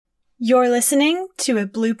You're listening to a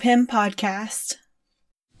Blue Pin podcast.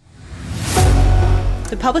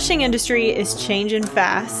 The publishing industry is changing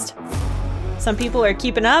fast. Some people are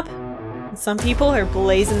keeping up, and some people are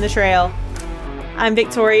blazing the trail. I'm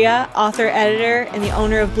Victoria, author, editor, and the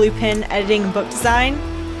owner of Blue Pin Editing and Book Design,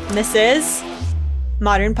 and this is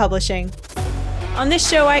Modern Publishing. On this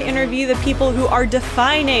show, I interview the people who are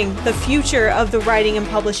defining the future of the writing and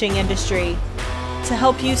publishing industry to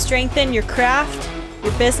help you strengthen your craft,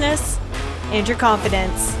 your business, and your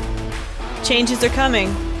confidence. Changes are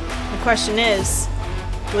coming. The question is,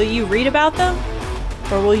 will you read about them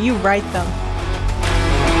or will you write them?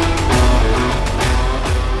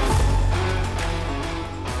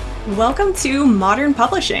 Welcome to Modern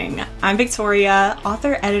Publishing. I'm Victoria,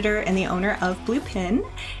 author, editor, and the owner of Blue Pin,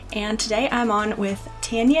 and today I'm on with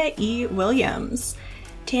Tanya E. Williams.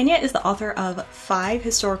 Tanya is the author of 5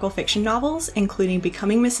 historical fiction novels, including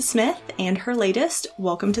Becoming Mrs. Smith and her latest,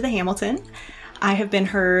 Welcome to the Hamilton. I have been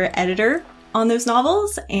her editor on those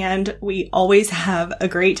novels, and we always have a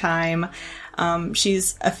great time.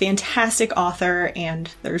 She's a fantastic author, and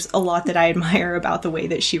there's a lot that I admire about the way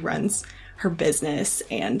that she runs her business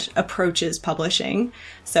and approaches publishing.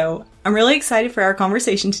 So I'm really excited for our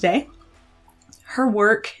conversation today. Her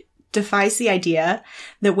work defies the idea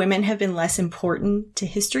that women have been less important to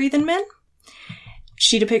history than men.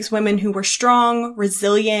 She depicts women who were strong,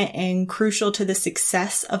 resilient, and crucial to the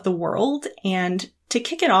success of the world. And to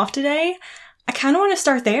kick it off today, I kind of want to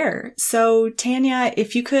start there. So Tanya,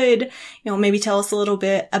 if you could, maybe tell us a little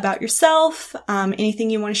bit about yourself, anything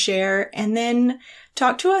you want to share, and then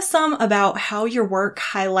talk to us some about how your work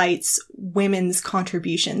highlights women's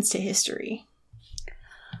contributions to history.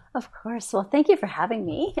 Of course. Well, thank you for having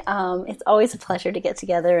me. It's always a pleasure to get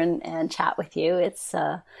together and chat with you. It's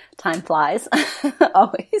time flies,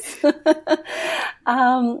 always.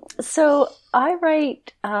 So I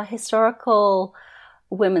write historical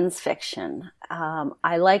women's fiction.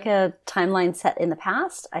 I like a timeline set in the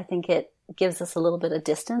past. I think it gives us a little bit of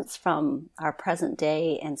distance from our present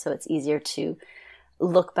day, and so it's easier to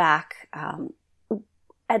look back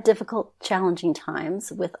at difficult, challenging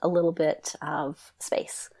times with a little bit of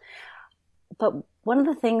space. But one of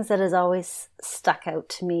the things that has always stuck out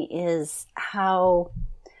to me is how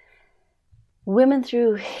women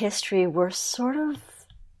through history were sort of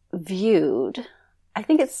viewed. I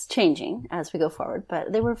think it's changing as we go forward,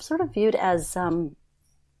 but they were sort of viewed as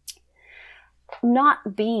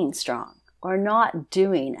not being strong or not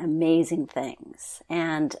doing amazing things.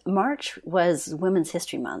 And March was Women's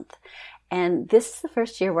History Month. And this is the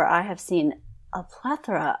first year where I have seen a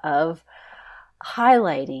plethora of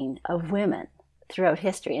highlighting of women throughout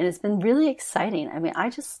history. And it's been really exciting. I mean, I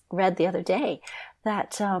just read the other day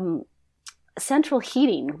that central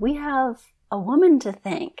heating, we have a woman to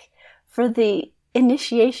thank for the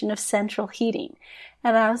initiation of central heating.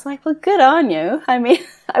 And I was like, well, good on you. I mean,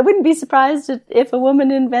 I wouldn't be surprised if a woman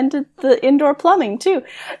invented the indoor plumbing too.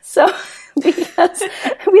 So, because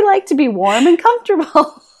we like to be warm and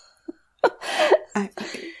comfortable.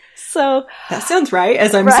 So that sounds right.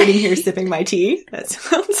 As I'm sitting here sipping my tea, that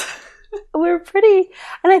sounds. We're pretty,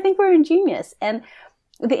 and I think we're ingenious. And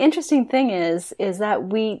the interesting thing is that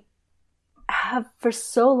we have for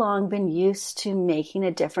so long been used to making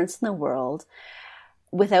a difference in the world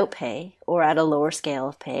without pay or at a lower scale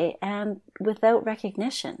of pay and without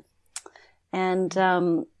recognition. And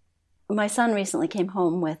my son recently came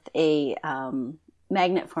home with a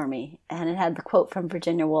magnet for me, and it had the quote from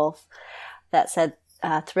Virginia Woolf that said,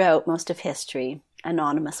 throughout most of history,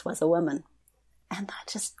 anonymous was a woman. And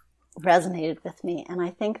that just resonated with me. And I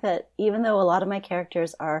think that even though a lot of my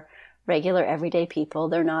characters are regular, everyday people,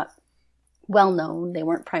 they're not well known, they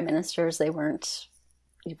weren't prime ministers, they weren't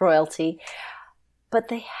royalty, but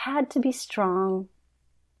they had to be strong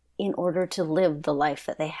in order to live the life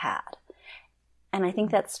that they had. And I think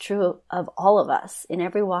that's true of all of us in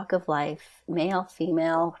every walk of life, male,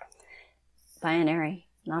 female, binary,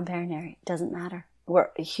 non-binary, doesn't matter.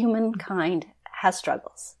 Humankind has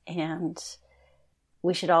struggles, and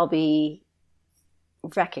we should all be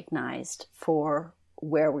recognized for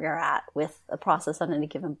where we are at with a process on any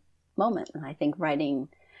given moment. And I think writing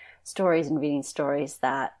stories and reading stories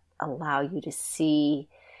that allow you to see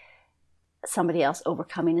somebody else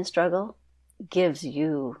overcoming a struggle gives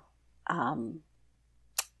you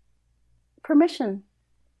permission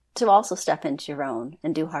to also step into your own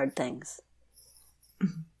and do hard things.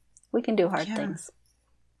 We can do hard things.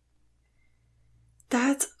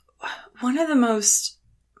 That's one of the most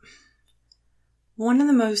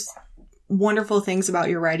wonderful things about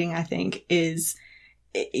your writing, I think, is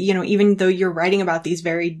even though you're writing about these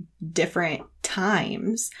very different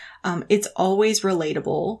times, it's always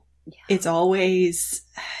relatable it's always,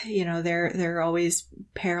 there are always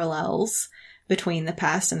parallels between the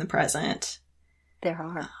past and the present. There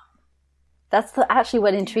are. That's actually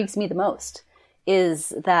what intrigues me the most,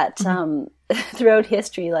 is that throughout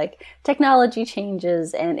history, like, technology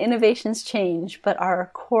changes and innovations change, but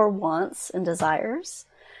our core wants and desires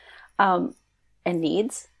and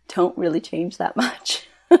needs don't really change that much.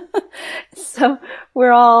 So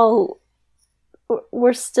we're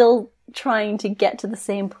still trying to get to the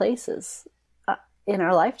same places in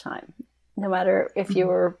our lifetime, no matter if you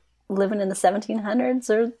were living in the 1700s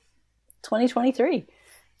or 2023. It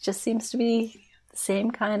just seems to be the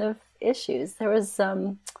same kind of issues. There was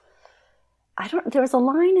there was a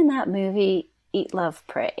line in that movie, Eat, Love,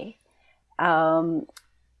 Pray, or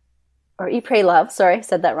Eat, Pray, Love. Sorry, I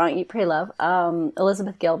said that wrong. Eat, Pray, Love.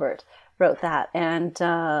 Elizabeth Gilbert wrote that, and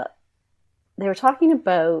they were talking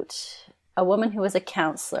about a woman who was a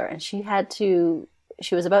counselor, and she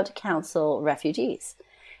was about to counsel refugees,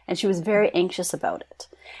 and she was very anxious about it.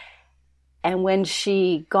 And when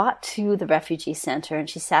she got to the refugee center and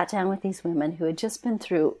she sat down with these women who had just been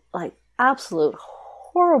through like absolute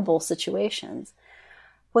horrible situations,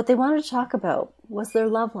 what they wanted to talk about was their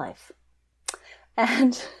love life,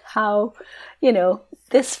 and how,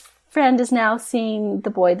 this friend is now seeing the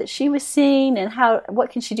boy that she was seeing, and what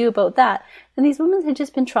can she do about that? And these women had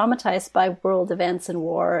just been traumatized by world events and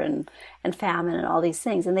war and famine and all these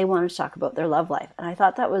things, and they wanted to talk about their love life. And I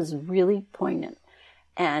thought that was really poignant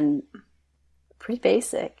and pretty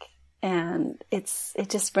basic, and it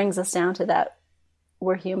just brings us down to that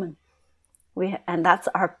we're human. And that's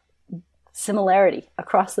our similarity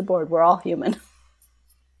across the board. We're all human.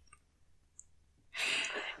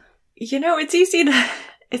 It's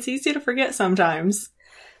easy to forget sometimes.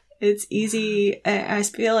 It's easy. I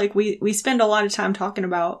feel like we spend a lot of time talking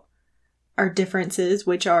about our differences,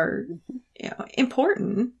 which are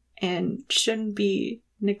important and shouldn't be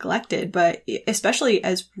neglected. But especially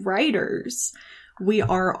as writers, we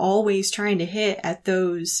are always trying to hit at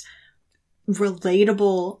those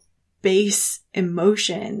relatable base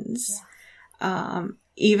emotions. Yeah.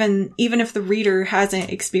 Even if the reader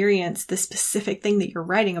hasn't experienced the specific thing that you're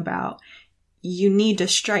writing about, you need to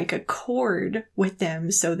strike a chord with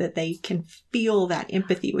them so that they can feel that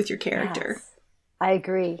empathy with your character. Yes. I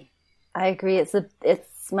agree.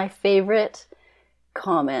 It's my favorite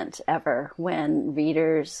comment ever when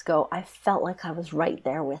readers go, I felt like I was right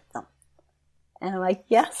there with them. And I'm like,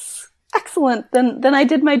 yes, excellent. Then I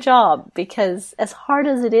did my job, because as hard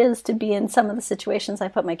as it is to be in some of the situations I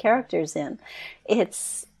put my characters in,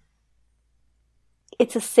 it's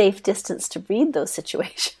a safe distance to read those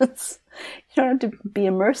situations. You don't have to be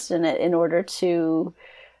immersed in it in order to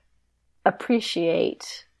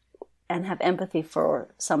appreciate and have empathy for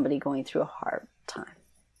somebody going through a hard time.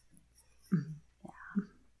 Mm-hmm. Yeah.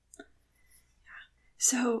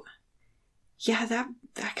 So, yeah, that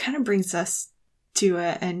kind of brings us to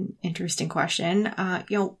an interesting question.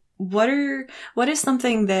 What is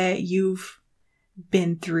something that you've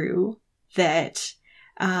been through that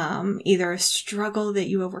either a struggle that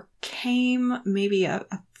you overcame, maybe a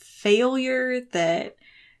failure that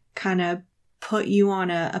kind of put you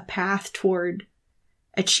on a path toward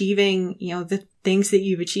achieving, the things that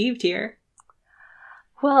you've achieved here?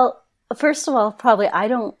 Well, first of all, probably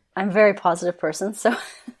I'm a very positive person, so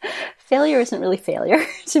failure isn't really failure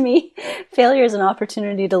to me. Failure is an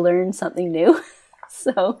opportunity to learn something new.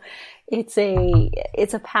 So it's a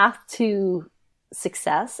path to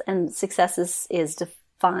success, and success is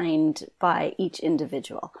defined by each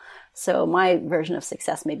individual. So my version of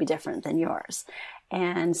success may be different than yours.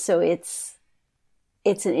 And so it's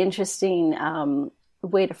an interesting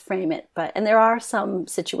way to frame it. And there are some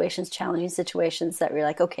situations, challenging situations, that we're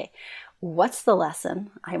like, okay, what's the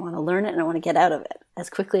lesson? I want to learn it and I want to get out of it as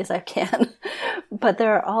quickly as I can. But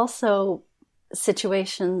there are also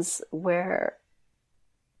situations where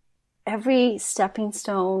every stepping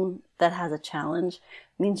stone that has a challenge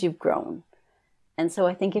means you've grown. And so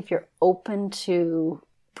I think if you're open to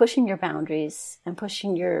pushing your boundaries and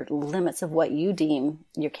pushing your limits of what you deem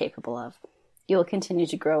you're capable of, you'll continue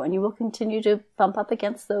to grow, and you will continue to bump up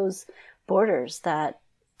against those borders that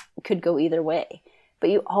could go either way. But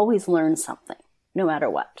you always learn something, no matter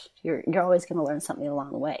what. You're always going to learn something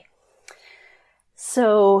along the way.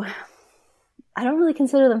 So I don't really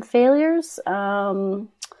consider them failures. But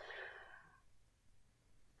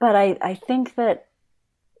I think that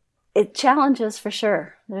it challenges for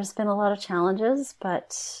sure. There's been a lot of challenges,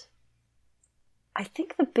 but I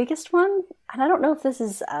think the biggest one, and I don't know if this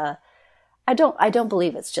is, I don't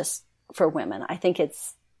believe it's just for women. I think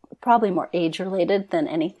it's probably more age related than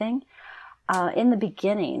anything. in the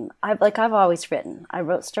beginning, I've always written. I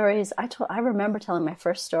wrote stories. I remember telling my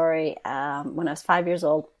first story when I was 5 years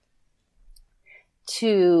old,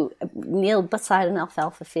 to kneel beside an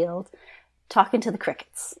alfalfa field, talking to the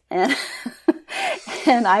crickets, and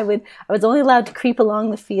and I was only allowed to creep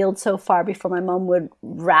along the field so far before my mom would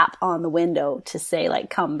rap on the window to say, like,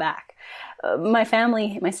 come back. My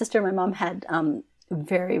family, my sister and my mom had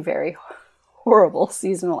very, very horrible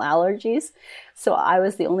seasonal allergies, so I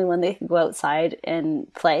was the only one that could go outside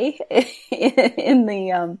and play in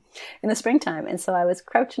the springtime. And so I was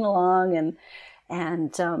crouching along,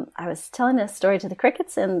 and I was telling a story to the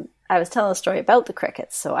crickets, and I was telling a story about the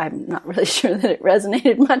crickets. So I'm not really sure that it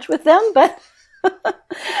resonated much with them, but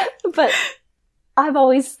but I've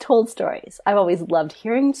always told stories. I've always loved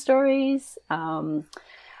hearing stories.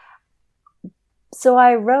 So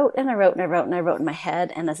I wrote and I wrote and I wrote and I wrote in my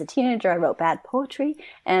head. And as a teenager, I wrote bad poetry.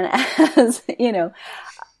 And as,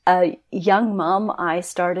 a young mom, I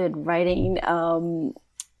started writing a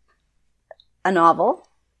novel.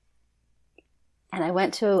 And I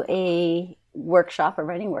went to a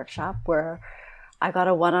writing workshop, where I got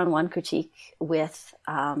a one-on-one critique with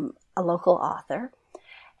a local author.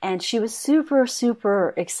 And she was super,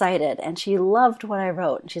 super excited, and she loved what I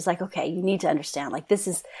wrote. And she's like, okay, you need to understand, like, this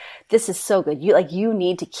is so good. You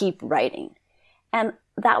need to keep writing. And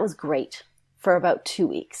that was great for about 2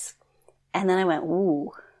 weeks. And then I went,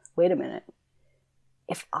 ooh, wait a minute.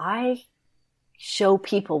 If I show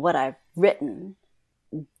people what I've written,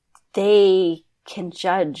 they can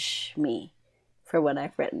judge me for what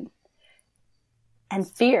I've written. And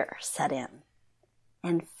fear set in.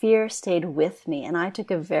 And fear stayed with me, and I took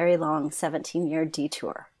a very long 17-year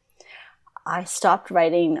detour. I stopped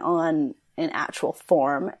writing on an actual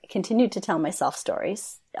form, continued to tell myself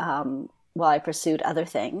stories while I pursued other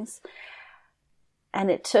things. And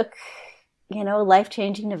it took,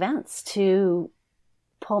 life-changing events to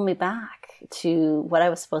pull me back to what I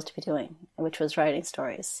was supposed to be doing, which was writing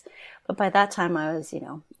stories. But by that time, I was,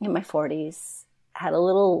 in my 40s, had a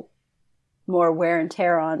little more wear and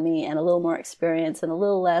tear on me, and a little more experience, and a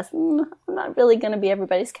little less, I'm not really going to be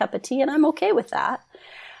everybody's cup of tea, and I'm okay with that.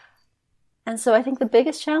 And so I think the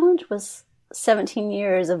biggest challenge was 17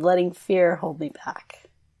 years of letting fear hold me back.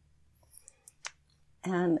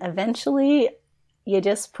 And eventually you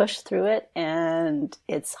just push through it, and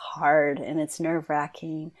it's hard and it's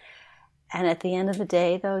nerve-wracking. And at the end of the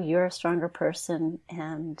day, though, you're a stronger person,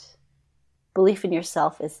 and belief in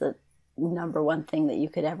yourself is the number one thing that you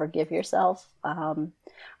could ever give yourself.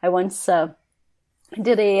 I once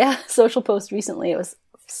did a social post recently. It was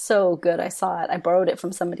so good. I saw it. I borrowed it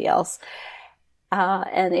from somebody else.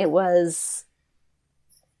 And it was,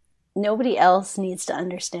 nobody else needs to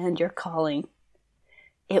understand your calling.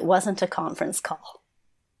 It wasn't a conference call.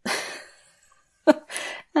 And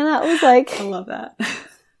that was like, I love that.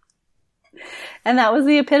 And that was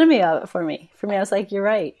the epitome of it for me. For me, I was like, you're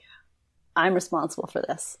right. I'm responsible for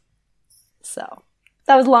this. So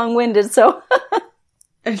that was long-winded. So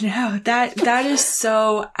no, that is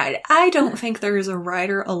so, I don't think there is a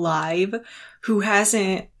writer alive who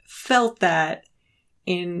hasn't felt that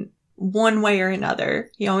in one way or another.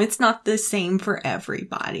 It's not the same for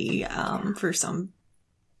everybody. For some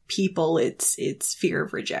people, it's fear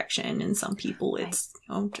of rejection, and some people it's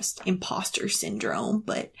just imposter syndrome.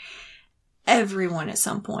 But everyone at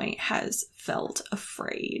some point has felt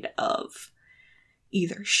afraid of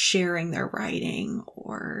either sharing their writing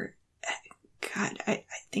or, God, I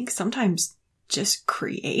think sometimes just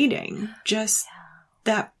creating,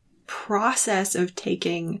 that process of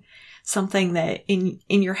taking something that in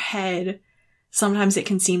your head, sometimes it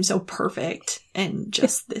can seem so perfect, and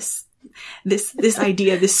just this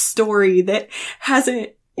idea, this story that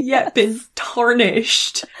hasn't yet been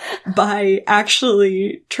tarnished by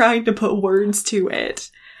actually trying to put words to it.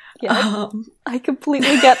 Yeah, I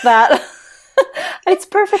completely get that. It's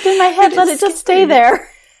perfect in my head. Let it just stay there.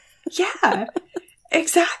 Yeah,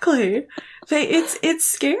 exactly. But it's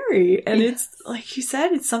scary. And it's, like you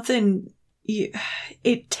said, it's something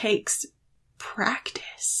it takes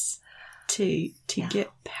practice to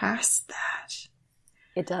get past that.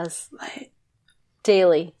 It does. But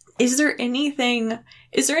daily. Is there anything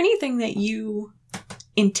that you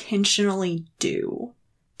intentionally do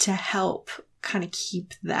to help kind of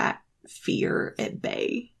keep that fear at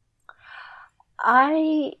bay?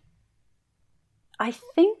 I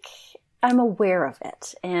think I'm aware of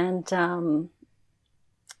it, and the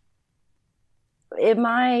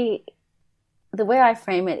way I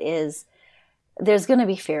frame it is, there's going to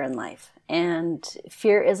be fear in life, and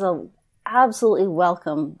fear is absolutely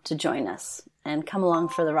welcome to join us and come along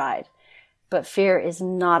for the ride, but fear is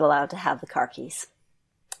not allowed to have the car keys.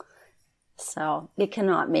 So it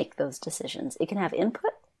cannot make those decisions. It can have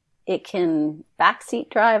input. It can backseat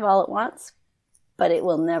drive all at once, but it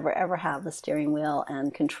will never, ever have the steering wheel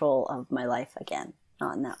and control of my life again.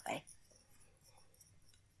 Not in that way.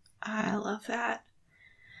 I love that.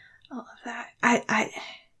 I love that.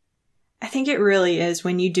 I think it really is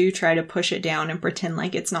when you do try to push it down and pretend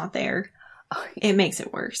like it's not there. It makes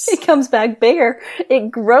it worse. It comes back bigger.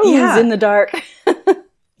 It grows in the dark.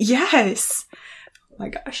 Yes. Oh my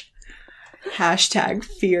gosh. Hashtag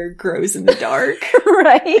fear grows in the dark.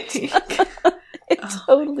 Right. It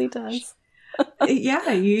totally does.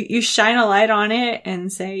 Yeah. You shine a light on it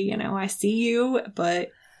and say, you know, I see you,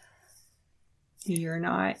 but you're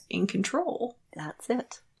not in control. That's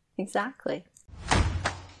it. Exactly.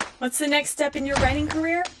 What's the next step in your writing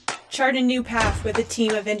career? Chart a new path with a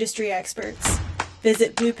team of industry experts.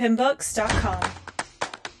 Visit bluepinbooks.com.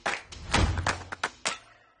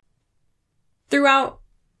 Throughout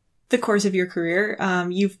the course of your career,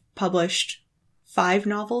 you've published 5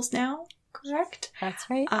 novels now, correct? That's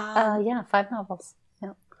right. 5 novels.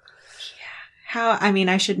 Yep. Yeah.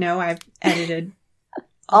 I should know. I've edited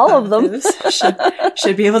all of them.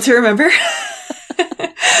 Should be able to remember.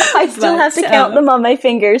 I still have to count them on my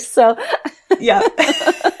fingers, so. Yeah.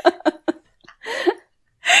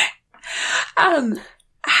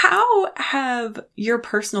 How have your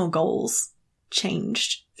personal goals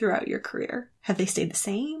changed throughout your career? Have they stayed the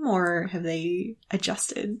same or have they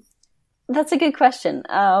adjusted? That's a good question.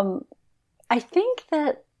 I think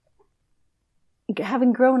that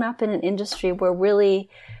having grown up in an industry where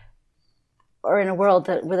in a world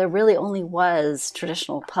where there really only was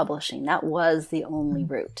traditional publishing, that was the only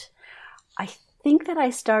route. I think that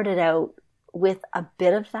I started out with a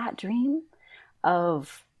bit of that dream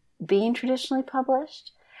of being traditionally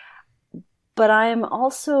published, but I am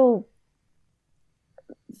also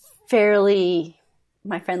fairly,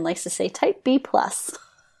 my friend likes to say, type B plus.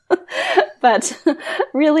 But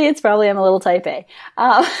really, it's probably I'm a little type A.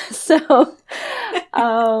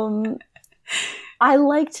 I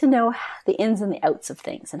like to know the ins and the outs of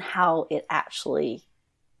things and how it actually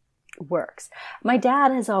works. My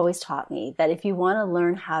dad has always taught me that if you want to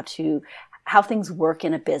learn how things work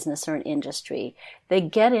in a business or an industry, they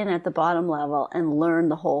get in at the bottom level and learn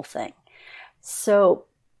the whole thing. So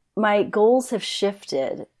my goals have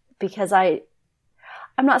shifted because I'm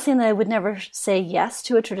not saying that I would never say yes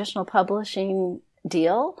to a traditional publishing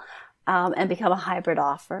deal and become a hybrid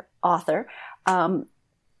author,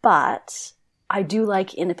 but I do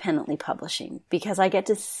like independently publishing because I get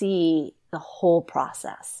to see the whole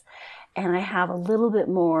process and I have a little bit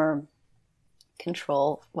more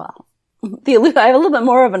control. Well, I have a little bit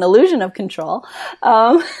more of an illusion of control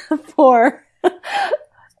for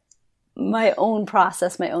my own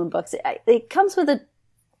process, my own books. It comes with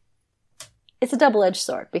it's a double-edged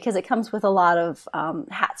sword because it comes with a lot of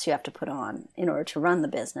hats you have to put on in order to run the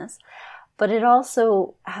business. But it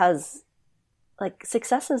also has,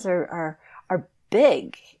 successes are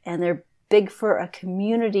big, and they're big for a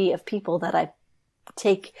community of people that I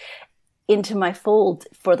take into my fold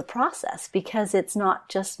for the process because it's not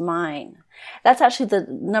just mine. That's actually the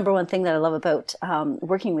number one thing that I love about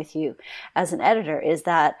working with you as an editor is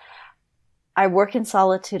that I work in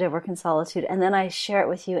solitude, and then I share it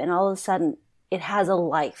with you, and all of a sudden it has a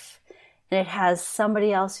life, and it has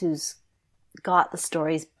somebody else who's got the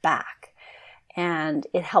stories back, and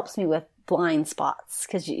it helps me with blind spots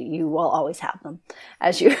because you will always have them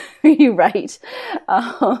as you write.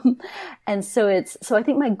 And so I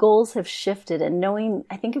think my goals have shifted, and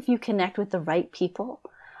I think if you connect with the right people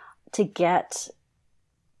to get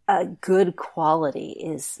a good quality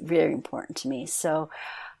is very important to me. So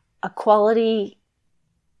a quality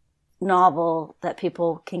novel that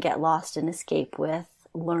people can get lost and escape with,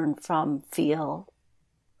 learn from, feel,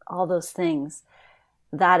 all those things,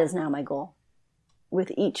 that is now my goal.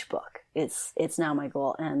 With each book, it's now my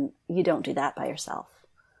goal, and you don't do that by yourself.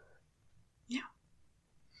 Yeah.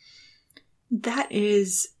 That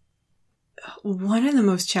is one of the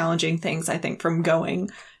most challenging things, I think, from going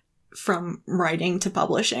from writing to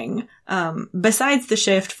publishing. Besides the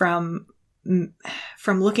shift from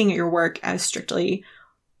looking at your work as strictly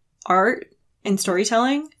art and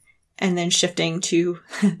storytelling, and then shifting to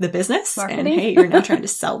the business. Marketing. And hey, you're now trying to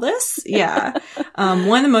sell this. Yeah.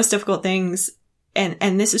 One of the most difficult things,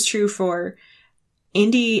 and this is true for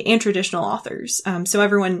indie and traditional authors. So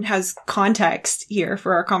everyone has context here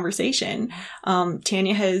for our conversation.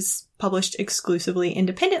 Tanya has published exclusively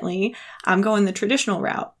independently. I'm going the traditional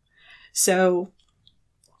route. So,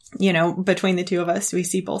 between the two of us, we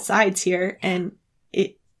see both sides here, and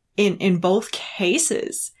in both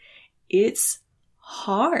cases, it's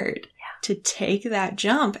hard. to take that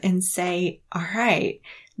jump and say, all right,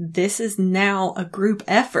 this is now a group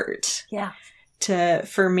effort. Yeah.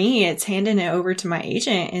 For me, it's handing it over to my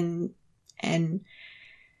agent and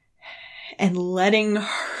letting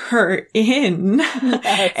her in.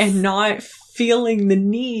 Yes. And not feeling the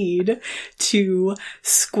need to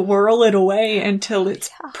squirrel it away until it's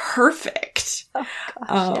perfect. Oh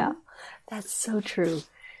gosh, yeah. That's so true.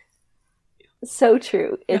 So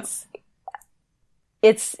true. It's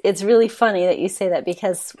really funny that you say that,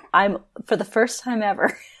 because I'm, for the first time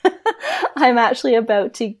ever, I'm actually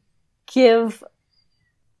about to give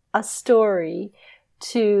a story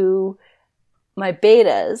to my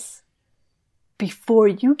betas before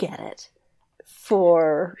you get it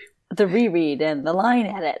for the reread and the line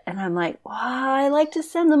edit. And I'm like, wow, I like to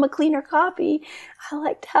send them a cleaner copy. I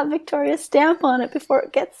like to have Victoria's stamp on it before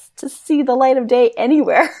it gets to see the light of day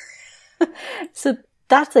anywhere. So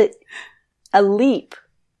that's a leap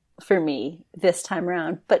for me this time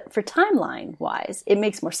around. But for timeline wise, it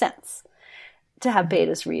makes more sense to have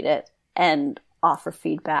betas read it and offer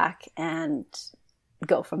feedback and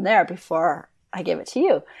go from there before I give it to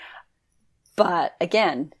you. But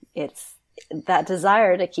again, it's that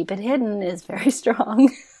desire to keep it hidden is very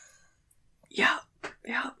strong. Yeah.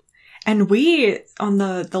 Yeah. And we, on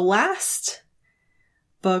the last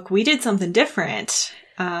book, we did something different.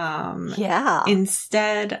 Yeah.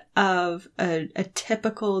 Instead of a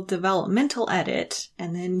typical developmental edit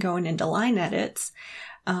and then going into line edits,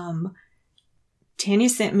 Tanya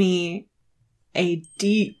sent me a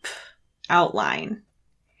deep outline,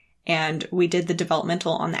 and we did the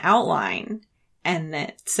developmental on the outline, and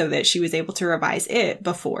that so that she was able to revise it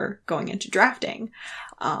before going into drafting.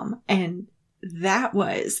 And that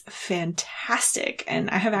was fantastic. And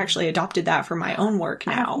I have actually adopted that for my own work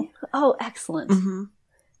now. Oh, excellent. Mm-hmm.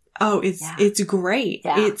 Oh, it's great.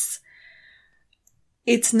 Yeah.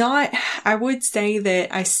 It's not, I would say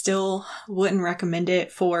that I still wouldn't recommend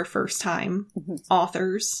it for first time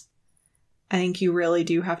authors. I think you really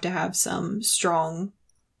do have to have some strong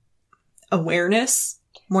awareness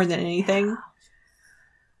more than anything.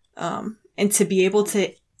 Yeah. And to be able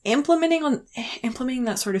to implementing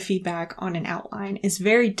that sort of feedback on an outline is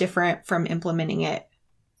very different from implementing it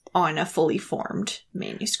on a fully formed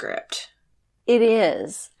manuscript. It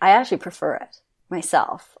is. I actually prefer it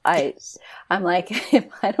myself. I'm like, if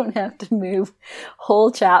I don't have to move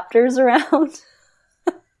whole chapters around,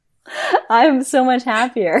 I'm so much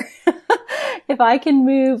happier. If I can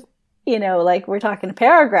move, like we're talking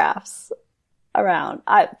paragraphs around,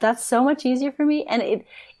 that's so much easier for me, and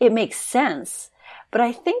it makes sense. But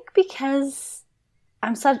I think because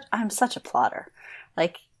I'm such a plotter,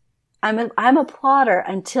 like I'm a plotter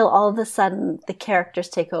until all of a sudden the characters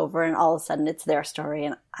take over and all of a sudden it's their story,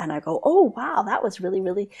 and I go, oh wow, that was really,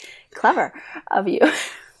 really clever of you,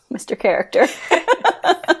 Mr. Character.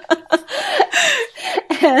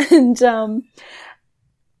 And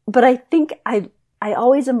but I think I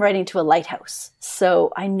always am writing to a lighthouse,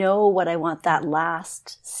 so I know what I want that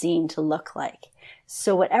last scene to look like.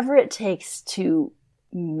 So whatever it takes to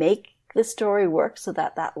make the story work so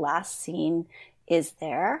that that last scene is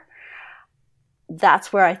there,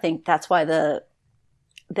 that's where I think that's why the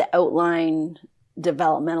outline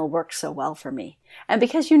developmental works so well for me. And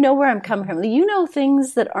because you know where I'm coming from, you know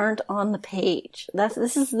things that aren't on the page.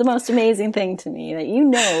 This is the most amazing thing to me, that you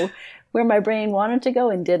know where my brain wanted to go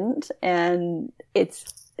and didn't, and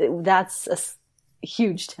that's a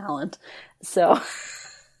huge talent. So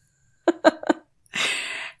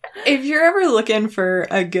if you're ever looking for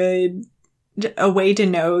a way to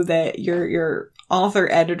know that your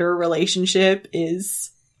author-editor relationship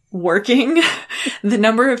is working, the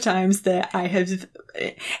number of times that I have,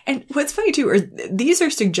 and what's funny too, these are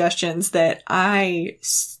suggestions that I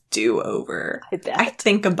stew over. I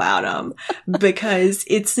think about them because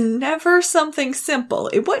it's never something simple.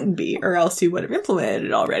 It wouldn't be, or else you would have implemented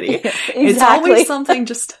it already. Exactly. It's always something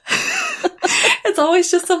it's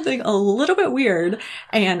always just something a little bit weird.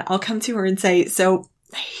 And I'll come to her and say, so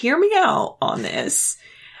hear me out on this.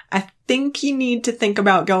 I think you need to think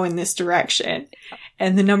about going this direction.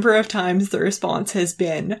 And the number of times the response has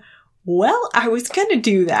been, well, I was going to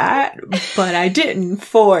do that, but I didn't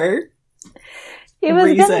for it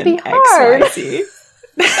was going to be hard. XYZ.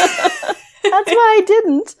 That's why I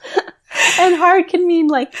didn't. And hard can mean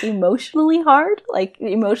like emotionally hard, like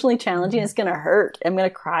emotionally challenging. It's going to hurt. I'm going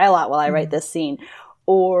to cry a lot while I write this scene.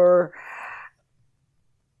 Or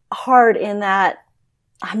hard in that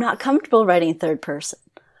I'm not comfortable writing third person.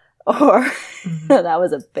 Or that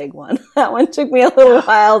was a big one. That one took me a little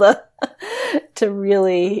while to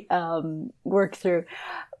really work through.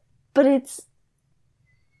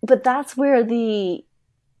 But that's where the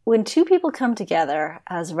when two people come together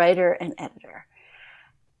as writer and editor,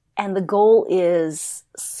 and the goal is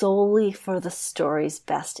solely for the story's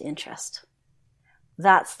best interest,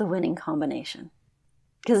 that's the winning combination.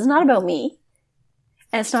 Because it's not about me,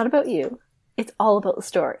 and it's not about you. It's all about the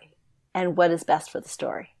story and what is best for the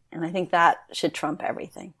story. And I think that should trump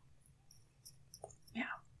everything. Yeah.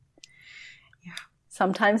 Yeah.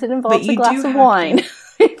 Sometimes it involves a glass of wine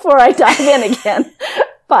before I dive in again.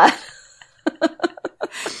 But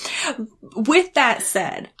with that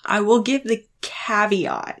said, I will give the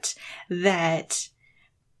caveat that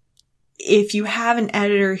if you have an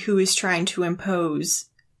editor who is trying to impose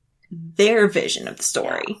their vision of the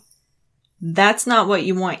story, that's not what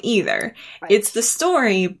you want either. Right. It's the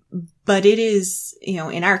story, but it is,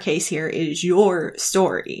 in our case here, it is your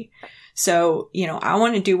story. So, I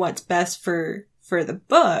want to do what's best for the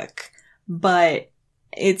book, but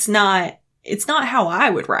it's not how I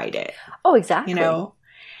would write it. Oh, exactly.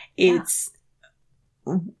 It's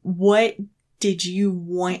what did you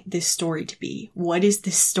want this story to be? What is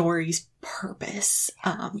this story's purpose?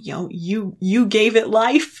 You gave it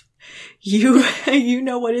life. You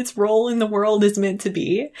know what its role in the world is meant to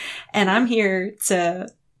be. And I'm here to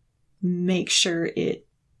make sure it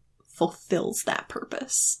fulfills that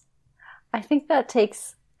purpose. I think that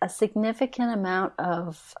takes a significant amount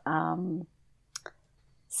of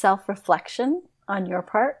self-reflection on your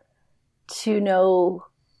part to know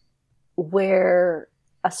where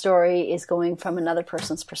a story is going from another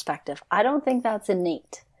person's perspective. I don't think that's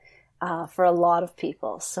innate for a lot of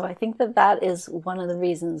people. So I think that is one of the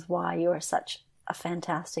reasons why you are such a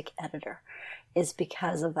fantastic editor, is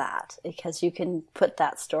because of that, because you can put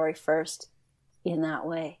that story first in that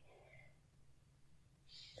way.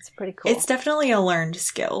 It's pretty cool. It's definitely a learned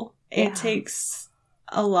skill. It takes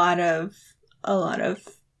a lot of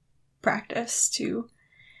practice to,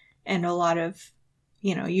 and a lot of,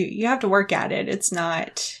 you have to work at it. It's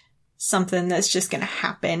not something that's just going to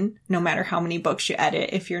happen no matter how many books you edit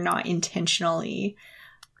if you're not intentionally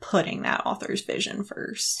putting that author's vision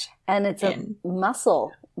first. And it's a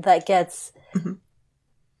muscle that gets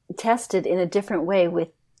tested in a different way with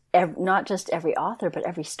not just every author, but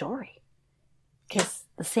every story. Because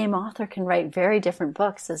the same author can write very different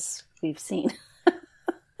books, as we've seen.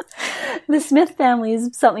 The Smith family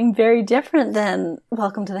is something very different than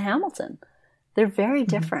Welcome to the Hamilton. They're very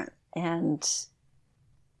different. And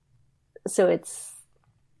so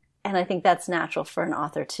and I think that's natural for an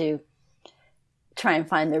author to try and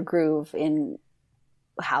find their groove in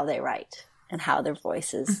how they write and how their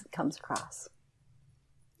voices comes across.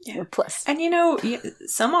 Yeah. Plus. And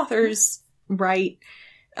some authors write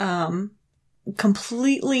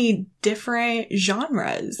completely different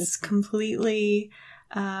genres, completely,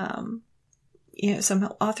 some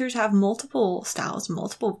authors have multiple styles,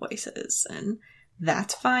 multiple voices, and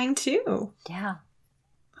that's fine too. Yeah.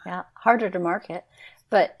 Yeah. Harder to market,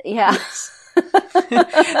 but yeah.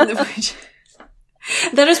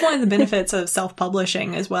 That is one of the benefits of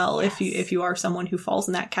self-publishing as well. Yes. If you are someone who falls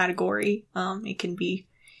in that category, it can be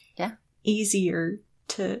easier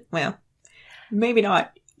to, well, maybe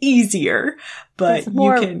not easier, but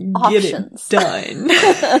you can options. Get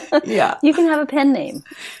it done. Yeah. You can have a pen name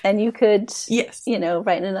and you could, yes,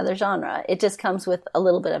 write in another genre. It just comes with a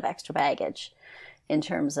little bit of extra baggage in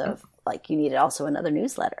terms of, like, you need also another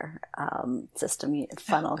newsletter system,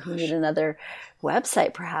 funnel. You need another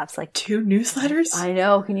website, perhaps. Like 2 newsletters? I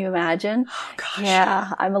know. Can you imagine? Oh, gosh.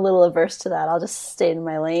 Yeah, I'm a little averse to that. I'll just stay in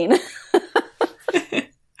my lane.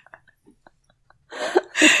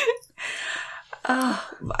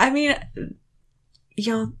 I mean,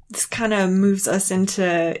 this kind of moves us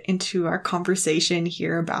into our conversation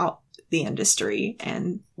here about the industry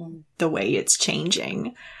and the way it's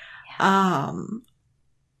changing. Yeah.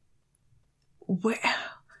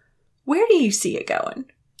 Where do you see it going?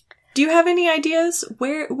 Do you have any ideas?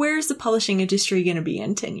 Where's the publishing industry going to be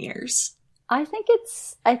in 10 years? I think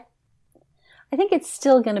it's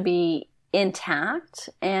still going to be intact,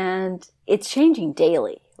 and it's changing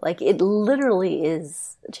daily. Like, it literally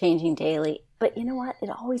is changing daily. But you know what? It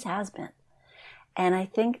always has been. And I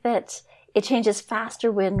think that it changes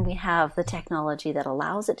faster when we have the technology that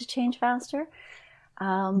allows it to change faster.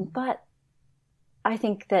 But I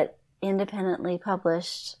think that independently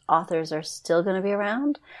published authors are still going to be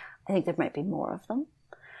around. I think there might be more of them.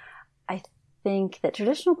 I think that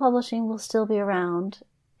traditional publishing will still be around,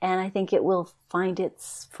 and I think it will find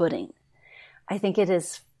its footing. I think it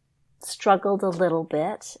has struggled a little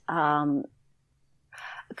bit. COVID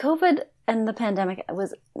and the pandemic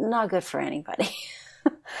was not good for anybody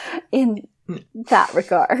in that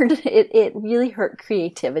regard. It really hurt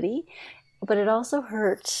creativity, but it also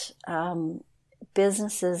hurt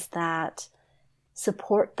businesses that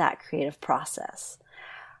support that creative process.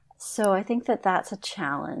 So I think that that's a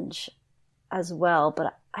challenge as well.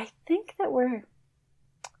 But I think that I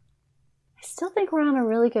still think we're on a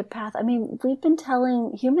really good path. I mean, we've been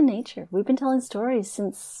telling human nature. We've been telling stories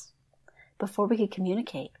since before we could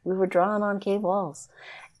communicate. We were drawing on cave walls,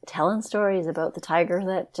 telling stories about the tiger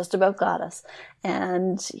that just about got us.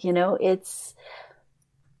 And,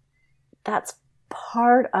 that's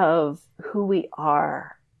part of who we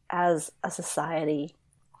are as a society.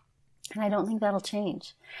 And I don't think that'll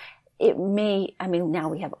change. Now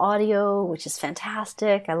we have audio, which is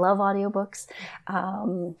fantastic. I love audiobooks.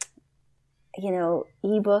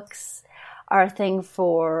 Ebooks are a thing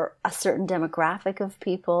for a certain demographic of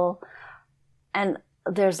people. And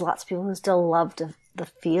there's lots of people who still love the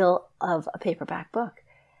feel of a paperback book.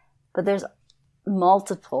 But there's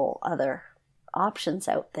multiple other options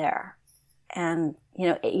out there. And,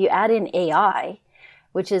 you add in AI,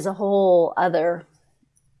 which is a whole other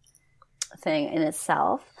thing in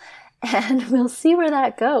itself. And we'll see where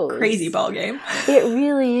that goes. Crazy ball game. It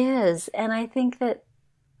really is. And I think that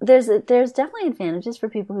there's definitely advantages for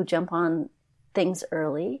people who jump on things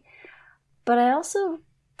early. But I also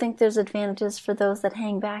think there's advantages for those that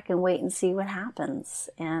hang back and wait and see what happens.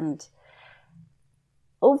 And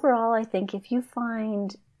overall, I think if you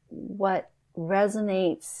find what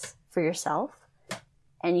resonates for yourself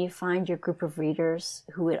and you find your group of readers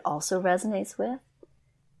who it also resonates with,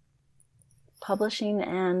 publishing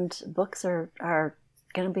and books are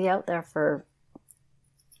going to be out there for,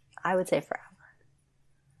 I would say, forever.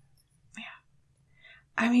 Yeah.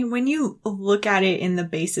 I mean, when you look at it in the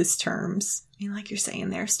basis terms, like you're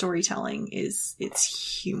saying there, storytelling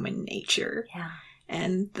it's human nature. Yeah.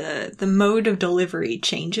 And the mode of delivery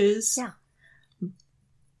changes. Yeah.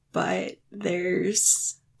 But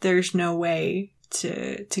there's no way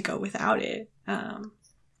to go without it.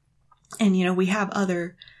 And we have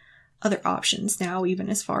other options now, even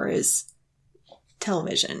as far as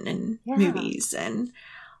television and movies and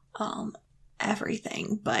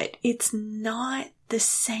everything, but it's not the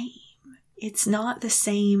same. It's not the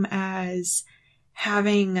same as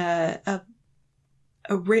having a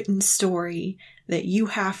written story that you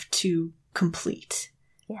have to complete.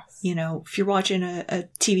 Yes. If you're watching a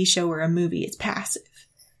TV show or a movie, it's passive.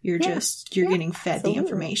 You're getting fed absolutely. the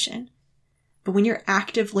information. But when you're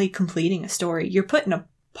actively completing a story, you're putting a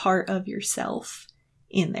part of yourself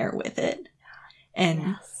in there with it.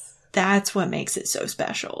 And that's what makes it so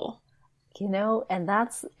special. And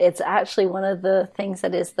it's actually one of the things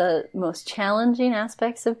that is the most challenging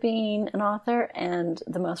aspects of being an author and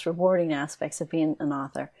the most rewarding aspects of being an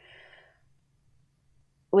author.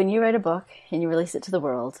 When you write a book and you release it to the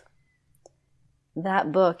world,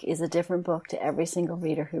 that book is a different book to every single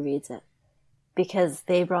reader who reads it, because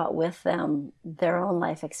they brought with them their own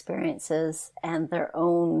life experiences and their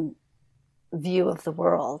own view of the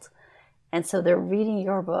world. And so they're reading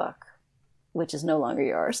your book, which is no longer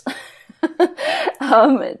yours,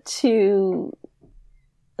 to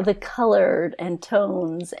the colored and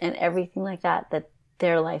tones and everything like that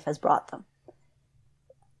their life has brought them.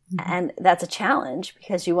 Mm-hmm. And that's a challenge,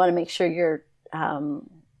 because you want to make sure you're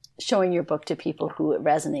showing your book to people who it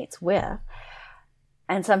resonates with.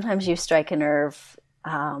 And sometimes you strike a nerve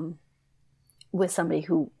with somebody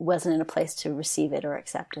who wasn't in a place to receive it or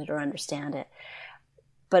accept it or understand it.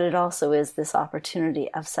 But it also is this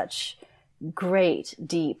opportunity of such great,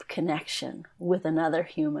 deep connection with another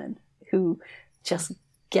human who just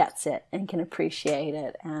gets it and can appreciate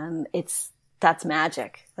it. And that's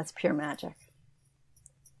magic. That's pure magic.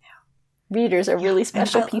 Yeah. Readers are really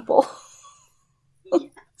special people.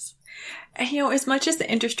 Yes. And, as much as the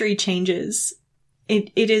industry changes,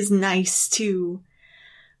 it is nice to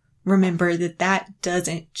remember that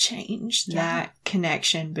doesn't change that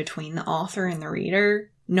connection between the author and the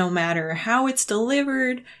reader. No matter how it's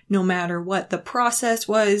delivered, no matter what the process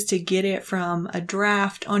was to get it from a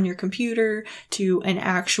draft on your computer to an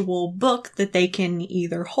actual book that they can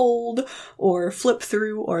either hold or flip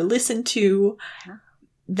through or listen to,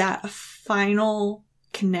 that final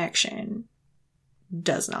connection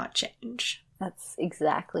does not change. That's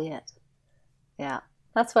exactly it. Yeah.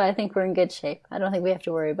 That's why I think we're in good shape. I don't think we have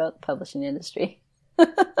to worry about the publishing industry.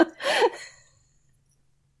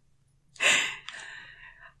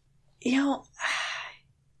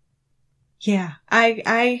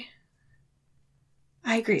 I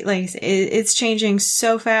agree. Like, it's changing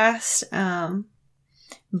so fast. But,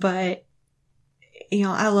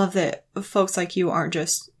 I love that folks like you aren't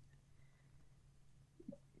just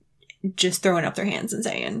throwing up their hands and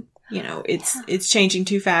saying, it's changing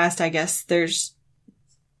too fast. I guess there's,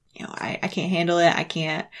 I can't handle it. I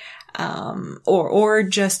can't, Or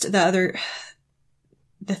just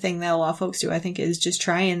the thing that a lot of folks do, I think, is just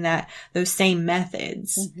trying those same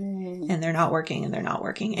methods, and they're not working and they're not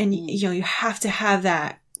working. And, you have to have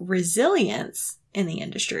that resilience in the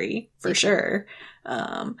industry for sure.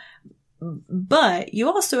 But you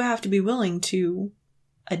also have to be willing to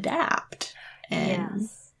adapt and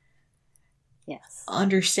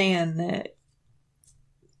understand that,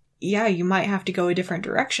 you might have to go a different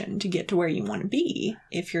direction to get to where you want to be.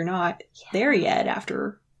 If you're not there yet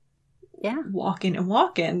after walking,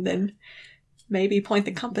 then maybe point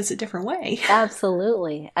the compass a different way.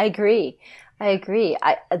 Absolutely. I agree.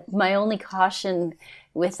 My only caution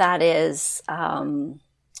with that is,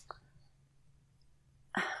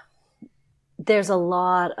 there's a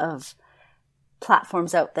lot of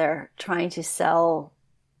platforms out there trying to sell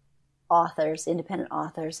authors, independent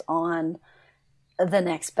authors, on the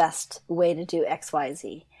next best way to do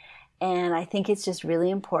XYZ. And I think it's just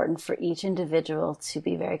really important for each individual to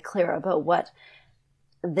be very clear about what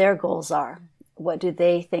their goals are. What do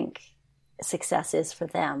they think success is for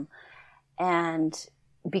them? And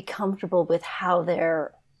be comfortable with how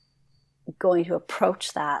they're going to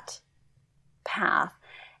approach that path.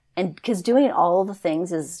 And because doing all the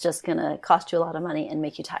things is just going to cost you a lot of money and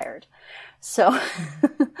make you tired. So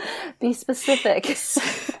be specific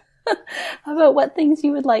about what things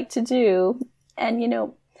you would like to do. And,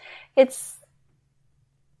 and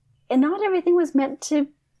not everything was meant to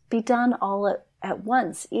be done all at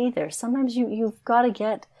once either. Sometimes you've got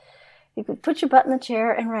to you could put your butt in the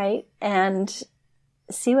chair and write and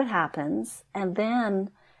see what happens. And then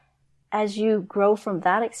as you grow from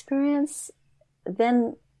that experience,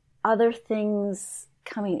 then other things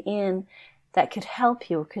coming in that could help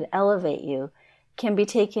you, could elevate you, can be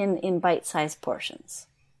taken in bite-sized portions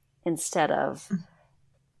instead of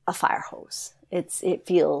a fire hose. It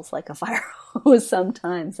feels like a fire hose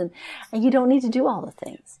sometimes. And you don't need to do all the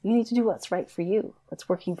things. You need to do what's right for you, what's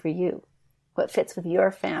working for you, what fits with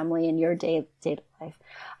your family and your day-to-day life.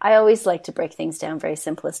 I always like to break things down very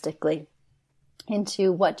simplistically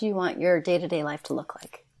into what do you want your day-to-day life to look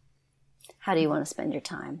like? How do you want to spend your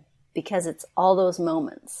time? Because it's all those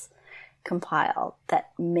moments compiled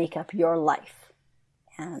that make up your life.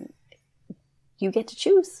 And you get to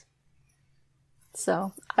choose.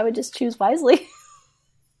 So I would just choose wisely.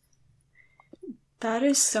 That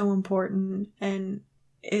is so important. And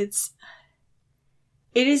it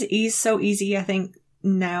is so easy, I think,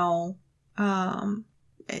 now,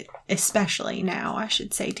 especially now, I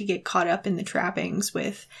should say, to get caught up in the trappings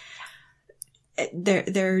with,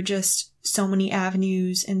 there are just so many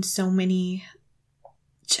avenues and so many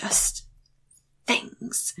just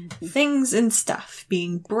things and stuff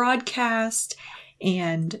being broadcast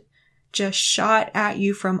and just shot at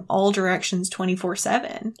you from all directions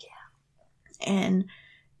 24/7. Yeah. And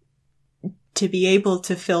to be able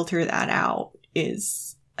to filter that out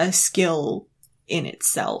is a skill in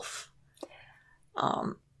itself.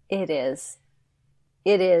 It is.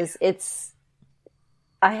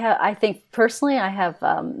 I think personally I have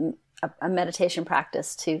a meditation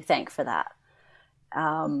practice to thank for that.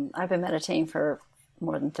 I've been meditating for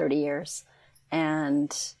more than 30 years.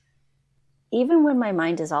 And even when my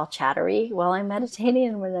mind is all chattery while I'm meditating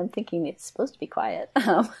and when I'm thinking it's supposed to be quiet,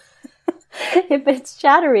 if it's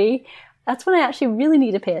chattery, that's when I actually really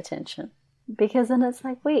need to pay attention. Because then it's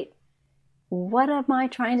like, wait, what am I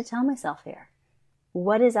trying to tell myself here?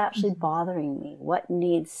 What is actually bothering me? What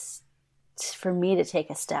needs for me to take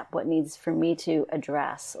a step? What needs for me to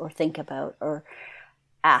address or think about or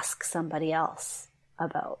ask somebody else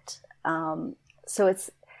about? So it's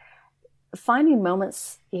finding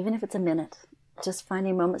moments, even if it's a minute, just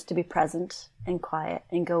finding moments to be present and quiet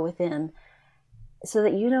and go within so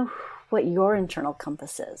that you know what your internal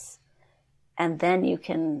compass is. And then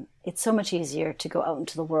it's so much easier to go out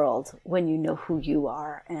into the world when you know who you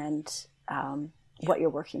are and what you're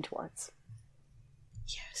working towards.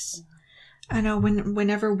 Yes. I know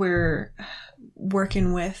whenever we're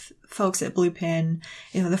working with folks at Blue Pin,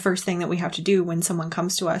 the first thing that we have to do when someone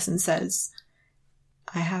comes to us and says,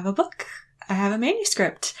 I have a book, I have a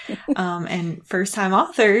manuscript, and first-time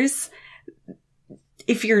authors,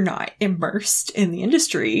 if you're not immersed in the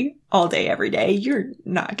industry all day, every day, you're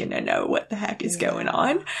not going to know what the heck is going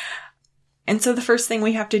on. And so the first thing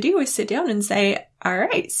we have to do is sit down and say, all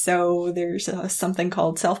right, so there's something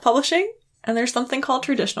called self-publishing and there's something called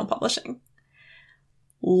traditional publishing.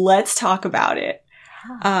 Let's talk about it.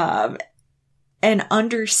 And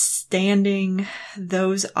understanding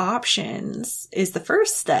those options is the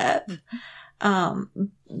first step.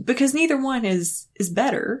 Because neither one is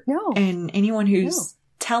better. No. And anyone who's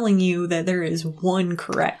telling you that there is one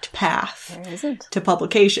correct path There isn't. to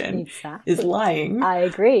publication Exactly. is lying. I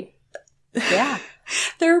agree. Yeah.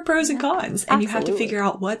 There are pros and cons, and you have to Absolutely. figure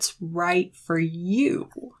out what's right for you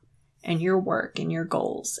and your work and your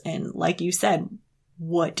goals. And like you said,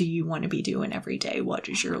 what do you want to be doing every day? What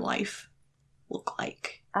does your life look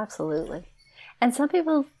like? Absolutely. And some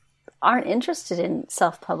people aren't interested in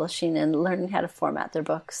self-publishing and learning how to format their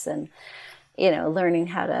books and, learning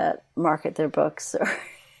how to market their books or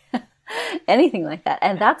anything like that.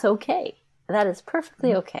 And that's okay. That is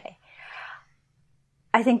perfectly okay.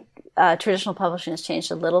 I think traditional publishing has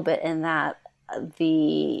changed a little bit in that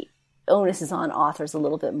the onus is on authors a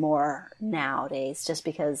little bit more nowadays, just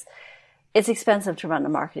because it's expensive to run a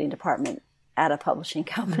marketing department at a publishing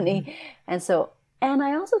company. And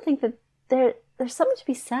I also think that there's something to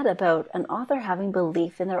be said about an author having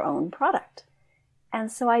belief in their own product. And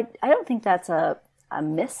so I don't think that's a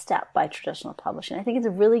misstep by traditional publishing. I think it's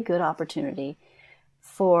a really good opportunity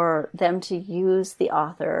for them to use the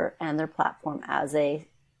author and their platform as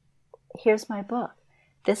here's my book.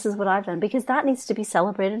 This is what I've done, because that needs to be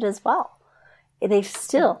celebrated as well. They've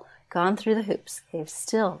still gone through the hoops. They've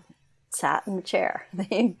still sat in the chair.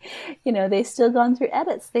 They've still gone through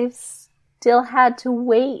edits. They've still had to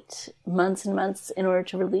wait months and months in order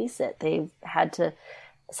to release it. They've had to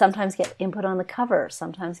sometimes get input on the cover,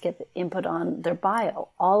 sometimes get input on their bio,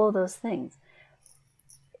 all of those things.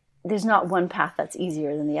 There's not one path that's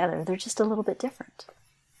easier than the other. They're just a little bit different.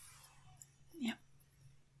 Yeah.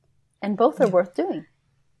 And both are worth doing.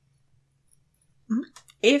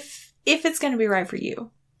 If it's going to be right for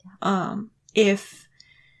you. If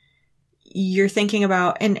you're thinking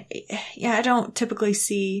about, and I don't typically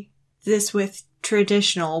see this with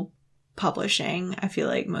traditional publishing. I feel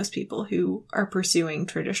like most people who are pursuing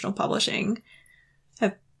traditional publishing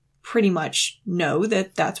have pretty much know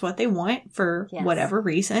that that's what they want for whatever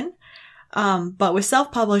reason. But with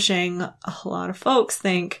self-publishing, a lot of folks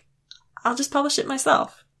think, I'll just publish it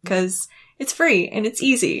myself because it's free and it's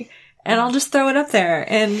easy and I'll just throw it up there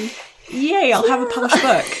and yay, I'll have a published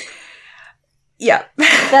book. Yeah.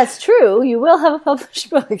 That's true. You will have a published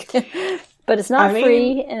book, but it's not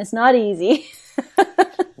free and it's not easy.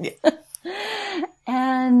 Yeah.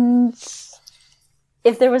 And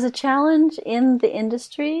if there was a challenge in the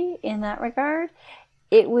industry in that regard,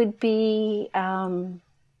 it would be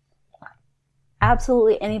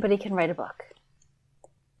absolutely anybody can write a book.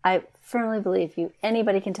 I firmly believe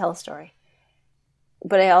anybody can tell a story.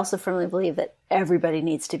 But I also firmly believe that everybody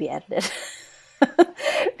needs to be edited.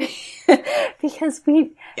 Because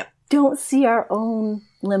we don't see our own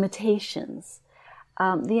limitations.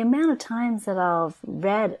 The amount of times that I've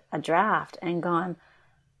read a draft and gone,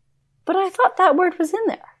 but I thought that word was in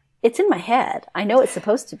there. It's in my head. I know it's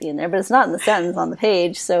supposed to be in there, but it's not in the sentence on the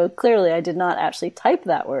page. So clearly I did not actually type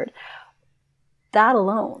that word. That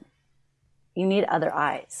alone, you need other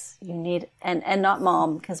eyes. You need, and not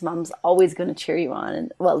mom, because mom's always going to cheer you on.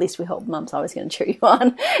 And well, at least we hope mom's always going to cheer you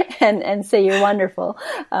on and say you're wonderful.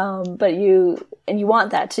 But you want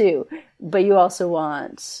that too. But you also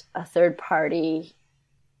want a third party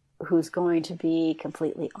who's going to be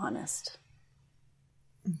completely honest.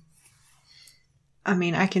 I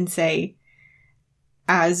mean, I can say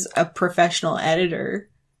as a professional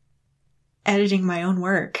editor, editing my own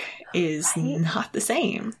work is not the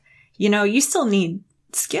same. You still need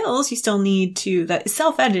skills. You still need that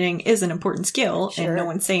self-editing is an important skill. Sure. And no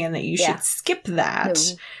one's saying that you should skip that.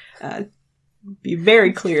 No. Be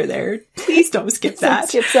very clear there. Please don't skip that.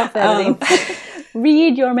 Skip self-editing.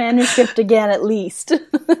 Read your manuscript again at least.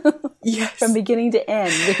 Yes. From beginning to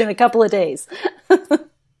end within a couple of days.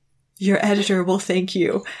 Your editor will thank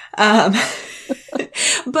you. But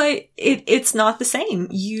it's not the same.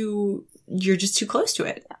 You're just too close to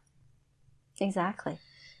it. Yeah.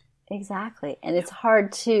 Exactly. And it's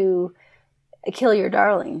hard to kill your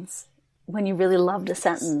darlings when you really loved a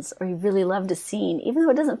sentence or you really loved a scene, even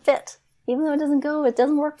though it doesn't fit, even though it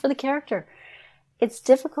doesn't work for the character. It's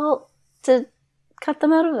difficult to cut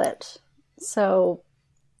them out of it. So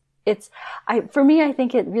for me, I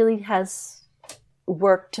think it really has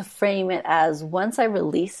worked to frame it as once I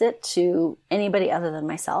release it to anybody other than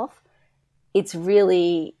myself, it's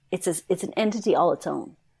an entity all its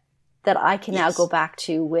own that I can now go back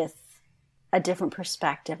to with a different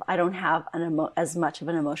perspective. I don't have as much of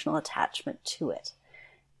an emotional attachment to it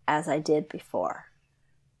as I did before,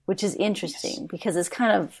 which is interesting because it's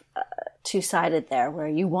kind of two-sided there where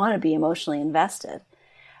you want to be emotionally invested.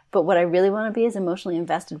 But what I really want to be is emotionally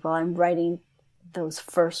invested while I'm writing those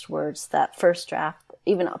first words, that first draft,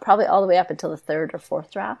 even probably all the way up until the third or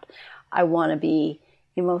fourth draft. I want to be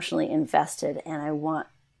emotionally invested and I want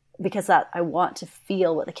because I want to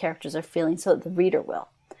feel what the characters are feeling so that the reader will.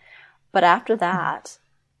 But after that,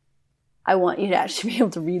 I want you to actually be able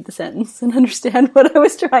to read the sentence and understand what I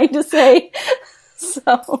was trying to say.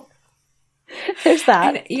 So there's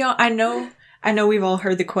that. And, I know we've all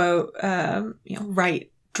heard the quote,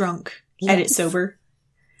 write drunk, edit sober.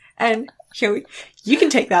 And you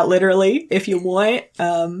can take that literally if you want.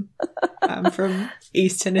 I'm from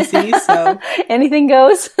East Tennessee, so anything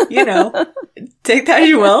goes. Take that as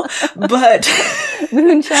you will. But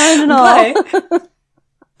moonshine and all.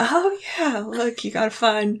 Oh yeah, look, you gotta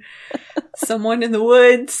find someone in the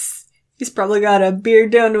woods. He's probably got a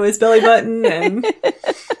beard down to his belly button and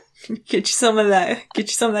get you some of that good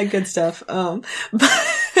stuff. But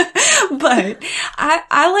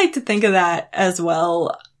I like to think of that as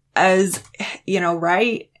well as,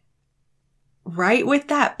 write with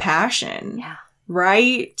that passion. Yeah.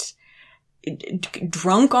 Write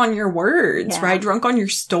drunk on your words, Yeah. right? Drunk on your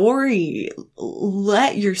story.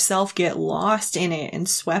 Let yourself get lost in it and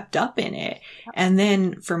swept up in it. Yep. And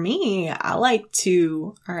then for me, I like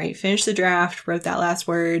to, all right, finish the draft, wrote that last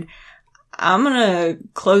word. I'm going to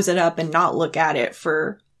close it up and not look at it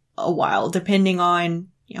for a while, depending on,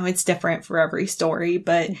 it's different for every story.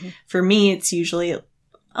 But for me, it's usually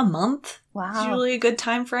a month. Wow. It's usually a good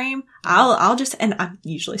time frame. I'll just, and I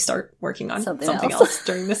usually start working on something else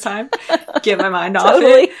during this time. Get my mind off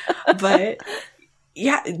it. But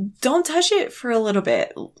yeah, don't touch it for a little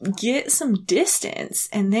bit. Get some distance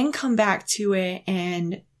and then come back to it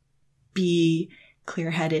and be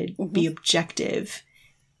clear-headed, be objective,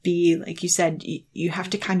 be, like you said, you have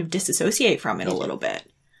to kind of disassociate from it a little bit.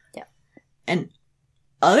 Yeah. And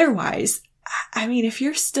otherwise, I mean, if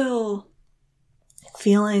you're still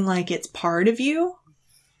feeling like it's part of you,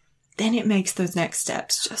 then it makes those next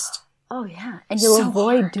steps just oh yeah, and you'll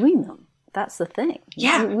avoid hard. Doing them. That's the thing.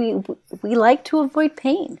 Yeah, we like to avoid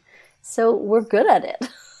pain, so we're good at it.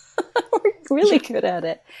 We're really good at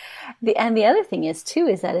it. The other thing is too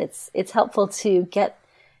is that it's helpful to get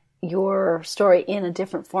your story in a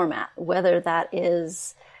different format, whether that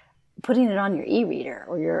is putting it on your e-reader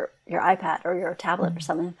or your iPad or your tablet or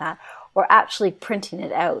something like that, or actually printing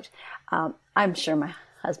it out. I'm sure my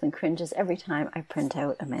husband cringes every time I print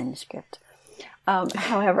out a manuscript.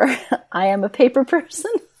 However, I am a paper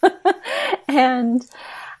person and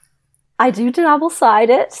I do double-side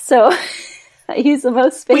it, so I use the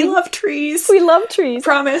most space. We love trees. We love trees.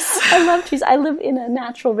 Promise. I love trees. I live in a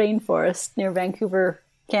natural rainforest near Vancouver,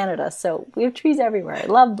 Canada, so we have trees everywhere. I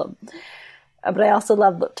love them. But I also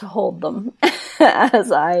love to hold them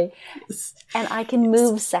and I can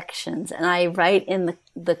move sections and I write in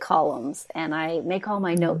the columns and I make all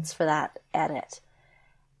my notes for that edit.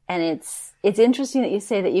 And it's interesting that you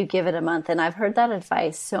say that you give it a month. And I've heard that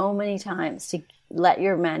advice so many times, to let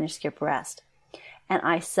your manuscript rest. And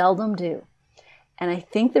I seldom do. And I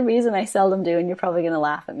think the reason I seldom do, and you're probably going to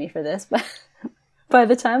laugh at me for this, but by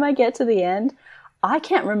the time I get to the end, I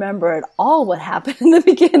can't remember at all what happened in the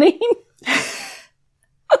beginning.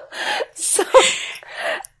 So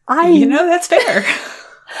that's fair.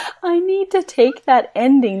 I need to take that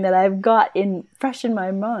ending that I've got fresh in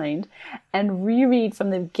my mind and reread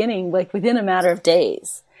from the beginning, like within a matter of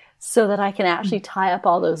days, so that I can actually tie up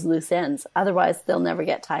all those loose ends. Otherwise, they'll never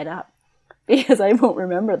get tied up because I won't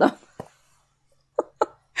remember them.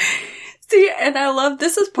 See, and I love,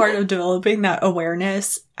 this is part of developing that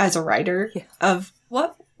awareness as a writer of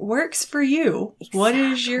what works for you. Exactly. What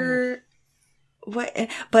is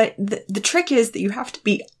but the trick is that you have to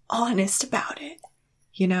be honest about it.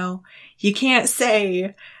 You can't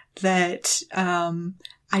say that,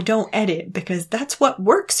 I don't edit because that's what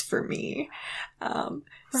works for me.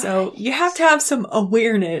 So you have to have some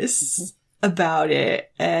awareness about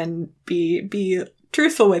it and be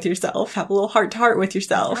truthful with yourself, have a little heart to heart with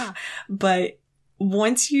yourself. Yeah. But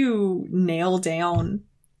once you nail down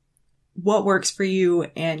what works for you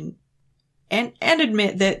and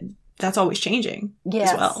admit that that's always changing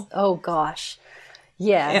as well. Oh gosh.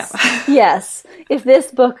 Yes. Yeah. Yes. If this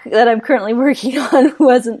book that I'm currently working on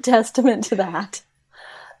wasn't testament to that,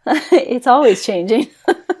 it's always changing.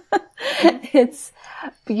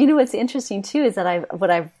 What's interesting too is that what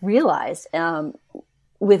I've realized,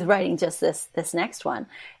 with writing just this next one,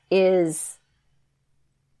 is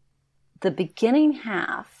the beginning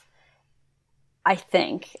half, I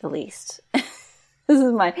think, at least, this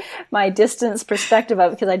is my distance perspective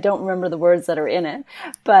of it because I don't remember the words that are in it,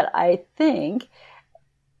 but I think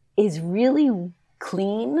is really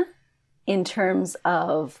clean in terms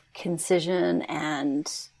of concision and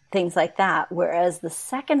things like that, whereas the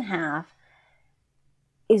second half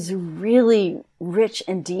is really rich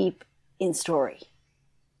and deep in story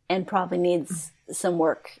and probably needs some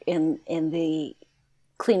work in the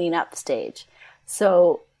cleaning up stage.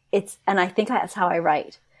 So and I think that's how I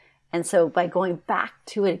write. And so by going back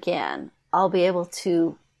to it again, I'll be able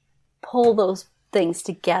to pull those things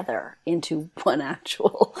together into one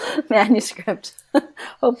actual manuscript,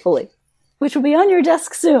 hopefully, which will be on your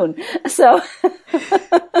desk soon. So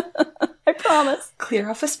I promise. Clear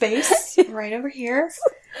off a space right over here.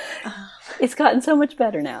 It's gotten so much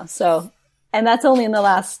better now. So, and that's only in the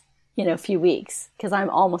last, few weeks, because I'm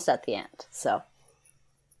almost at the end. So,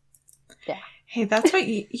 yeah. Hey, that's what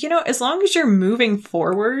as long as you're moving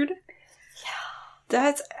forward,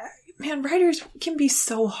 man, writers can be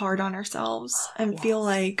so hard on ourselves and feel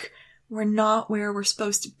like we're not where we're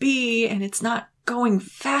supposed to be, and it's not going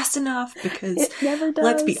fast enough, because it never does.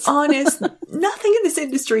 Let's be honest, nothing in this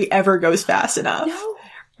industry ever goes fast enough. No.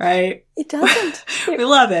 Right? It doesn't. We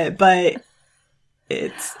love it, but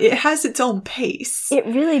it has its own pace. It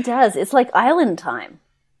really does. It's like island time.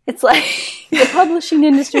 It's like the publishing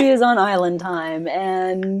industry is on island time,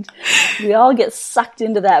 and we all get sucked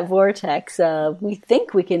into that vortex of, we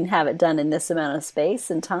think we can have it done in this amount of space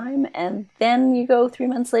and time, and then you go 3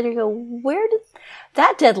 months later, you go, where did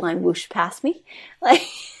that deadline whoosh past me? Like,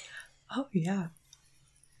 oh yeah.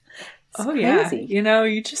 Crazy. Yeah.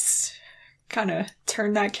 You just kind of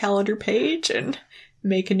turn that calendar page and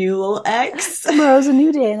make a new little X. Tomorrow's a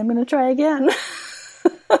new day and I'm going to try again.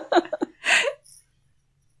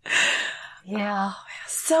 Yeah.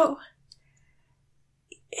 So,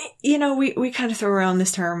 we kind of throw around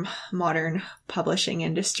this term modern publishing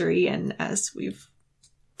industry, and as we've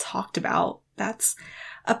talked about, that's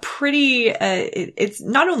a pretty, it's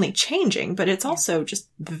not only changing, but it's also just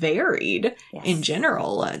varied in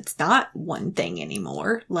general. It's not one thing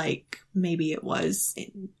anymore, like maybe it was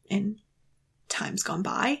in times gone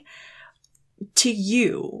by. To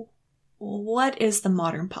you, what is the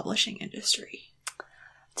modern publishing industry?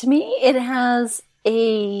 To me, it has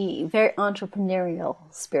a very entrepreneurial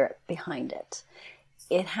spirit behind it.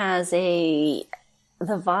 It has the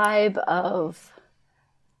vibe of,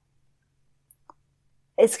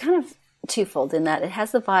 it's kind of twofold in that it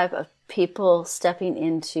has the vibe of people stepping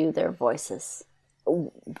into their voices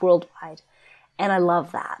worldwide. And I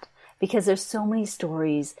love that, because there's so many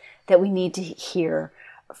stories that we need to hear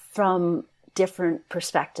from different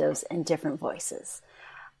perspectives and different voices.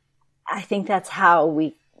 I think that's how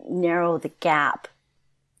we narrow the gap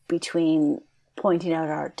between pointing out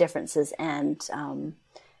our differences and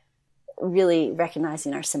really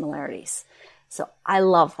recognizing our similarities. So I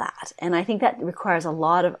love that. And I think that requires a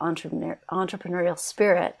lot of entrepreneurial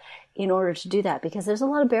spirit in order to do that, because there's a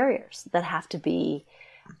lot of barriers that have to be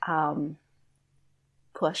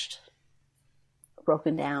pushed,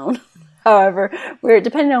 broken down. However,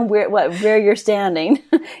 depending on where you're standing,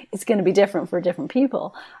 it's going to be different for different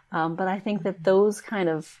people. But I think that those kind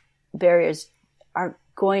of barriers are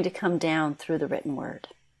going to come down through the written word,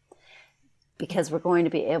 because we're going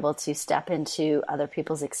to be able to step into other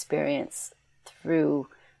people's experience through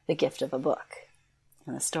the gift of a book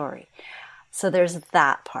and a story. So there's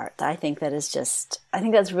that part that I think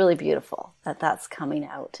that's really beautiful, that's coming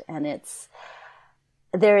out, and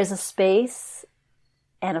there is a space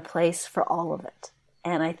and a place for all of it.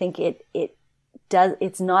 And I think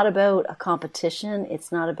it's not about a competition.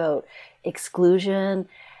 It's not about exclusion.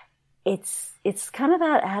 It's kind of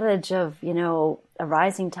that adage of, a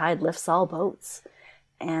rising tide lifts all boats.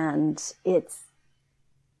 And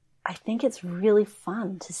I think it's really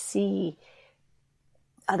fun to see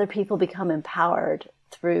other people become empowered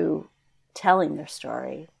through telling their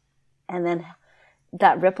story. And then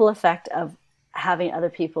that ripple effect of having other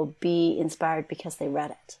people be inspired because they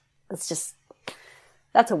read it.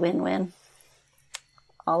 That's a win-win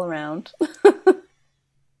all around.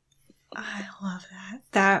 I love that.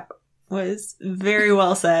 That was very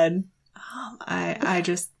well said. I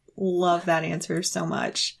just love that answer so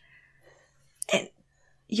much. And,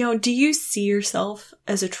 do you see yourself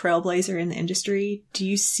as a trailblazer in the industry? Do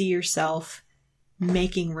you see yourself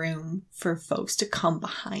making room for folks to come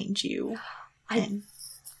behind you?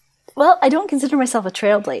 Well, I don't consider myself a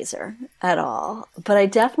trailblazer at all, but I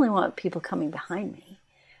definitely want people coming behind me.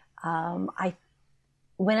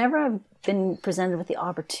 Whenever I've been presented with the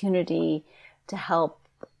opportunity to help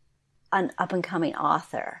an up-and-coming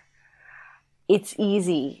author, it's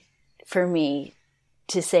easy for me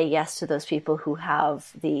to say yes to those people who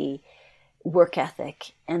have the work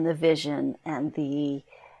ethic and the vision and the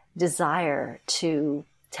desire to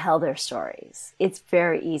tell their stories. It's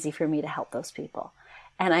very easy for me to help those people.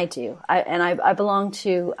 And I do. I belong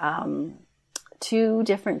to 2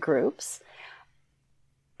 different groups.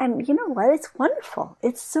 And you know what? It's wonderful.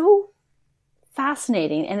 It's so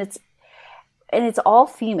fascinating. And and it's all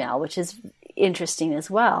female, which is interesting as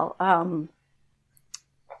well.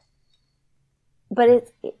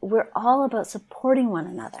 But we're all about supporting one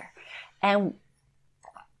another and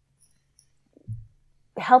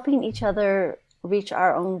helping each other reach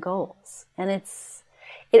our own goals. And it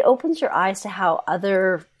opens your eyes to how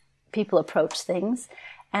other people approach things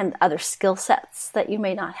and other skill sets that you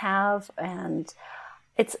may not have. And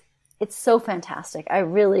it's so fantastic. I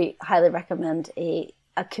really highly recommend a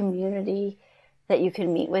community that you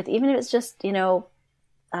can meet with, even if it's just,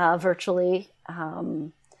 virtually.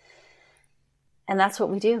 And that's what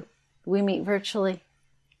we do. We meet virtually.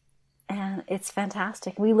 And it's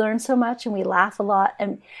fantastic. We learn so much and we laugh a lot.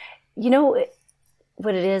 And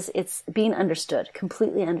what it is? It's being understood,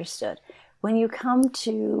 completely understood. When you come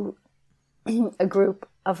to a group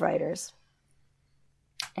of writers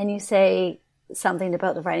and you say something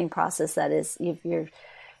about the writing process that is, you're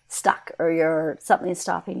stuck or something's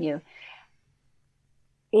stopping you,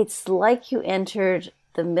 it's like you entered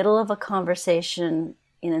the middle of a conversation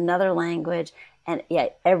in another language, and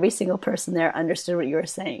yet every single person there understood what you were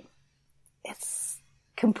saying. It's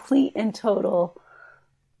complete and total.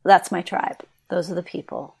 That's my tribe. Those are the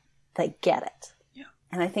people that get it. Yeah.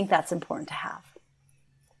 And I think that's important to have.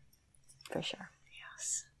 For sure.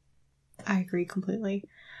 Yes. I agree completely.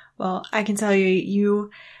 Well, I can tell you, you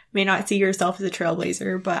may not see yourself as a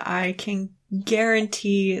trailblazer, but I can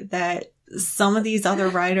guarantee that some of these other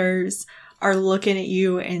writers are looking at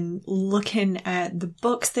you and looking at the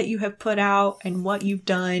books that you have put out and what you've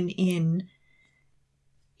done in,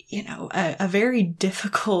 a very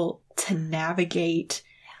difficult to navigate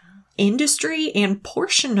industry and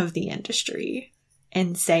portion of the industry,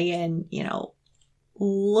 and saying,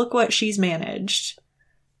 look what she's managed.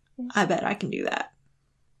 I bet I can do that.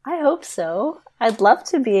 I hope so. I'd love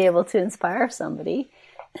to be able to inspire somebody.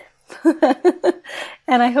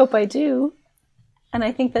 And I hope I do. And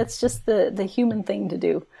I think that's just the human thing to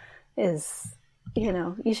do is,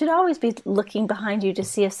 you should always be looking behind you to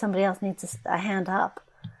see if somebody else needs a hand up.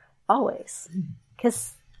 Always.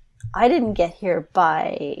 Because I didn't get here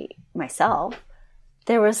by myself.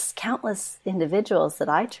 There was countless individuals that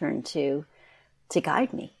I turned to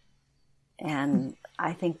guide me. And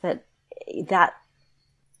I think that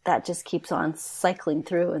just keeps on cycling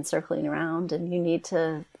through and circling around, and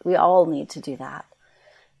we all need to do that.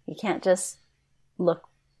 You can't just look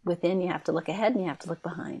within, you have to look ahead and you have to look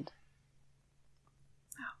behind.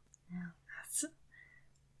 Wow. Yeah. That's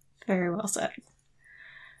very well said.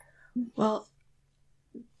 Well,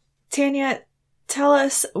 Tanya, tell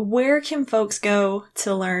us, where can folks go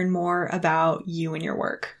to learn more about you and your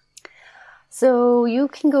work? So you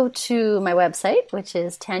can go to my website, which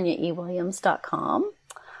is tanyaewilliams.com.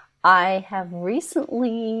 I have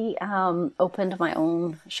recently opened my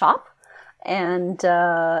own shop, and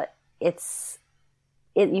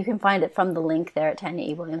you can find it from the link there at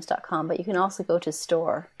tanyaewilliams.com, but you can also go to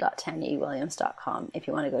store.tanyaewilliams.com if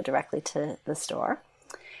you want to go directly to the store.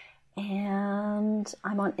 And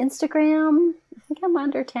I'm on Instagram. I think I'm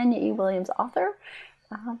under Tanya E. Williams Author.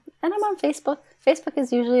 And I'm on Facebook. Facebook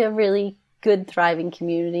is usually a really good, thriving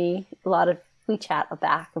community. We chat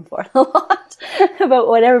back and forth a lot about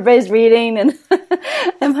what everybody's reading, and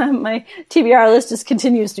my TBR list just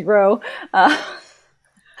continues to grow. I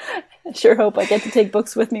sure hope I get to take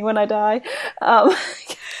books with me when I die. Oh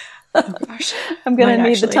gosh, I'm going to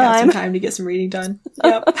need the time. Have some time to get some reading done.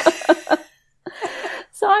 Yep.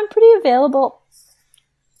 So I'm pretty available.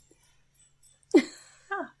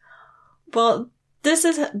 Well, this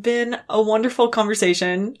has been a wonderful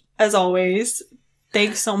conversation, as always.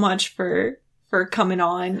 Thanks so much for coming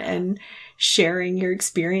on and sharing your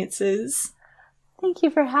experiences. Thank you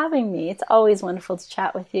for having me. It's always wonderful to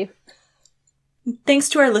chat with you. Thanks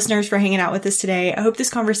to our listeners for hanging out with us today. I hope this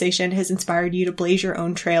conversation has inspired you to blaze your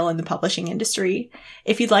own trail in the publishing industry.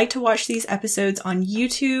 If you'd like to watch these episodes on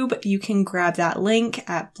YouTube, you can grab that link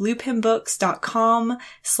at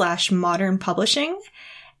bluepinbooks.com/modern publishing.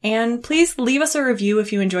 And please leave us a review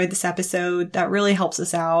if you enjoyed this episode. That really helps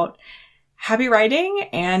us out. Happy writing,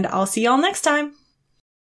 and I'll see y'all next time.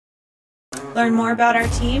 Learn more about our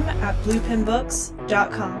team at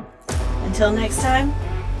bluepinbooks.com. Until next time,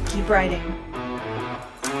 keep writing.